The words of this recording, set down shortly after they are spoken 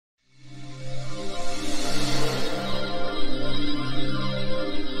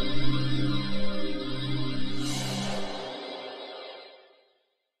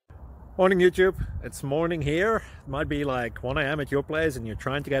Morning YouTube, it's morning here. It might be like 1 a.m. at your place and you're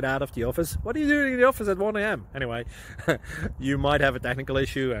trying to get out of the office. What are you doing in the office at 1 a.m? Anyway, you might have a technical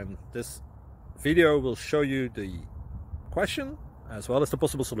issue and this video will show you the question as well as the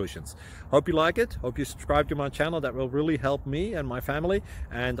possible solutions. Hope you like it, hope you subscribe to my channel. That will really help me and my family,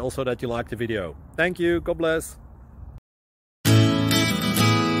 and also that you like the video. Thank you, God bless.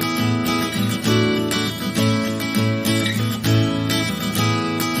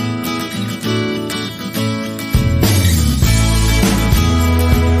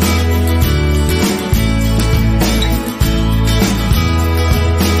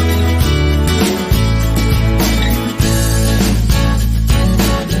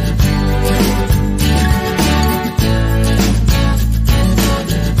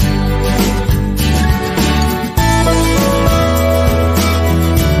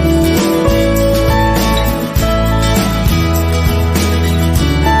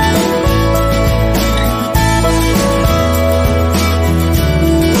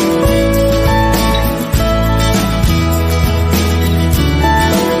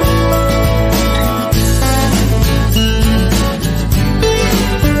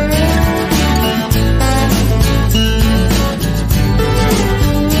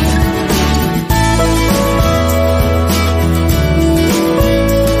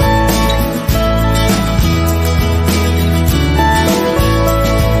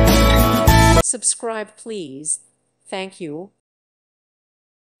 Subscribe, please. Thank you.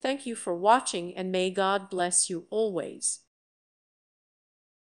 Thank you for watching, and may God bless you always.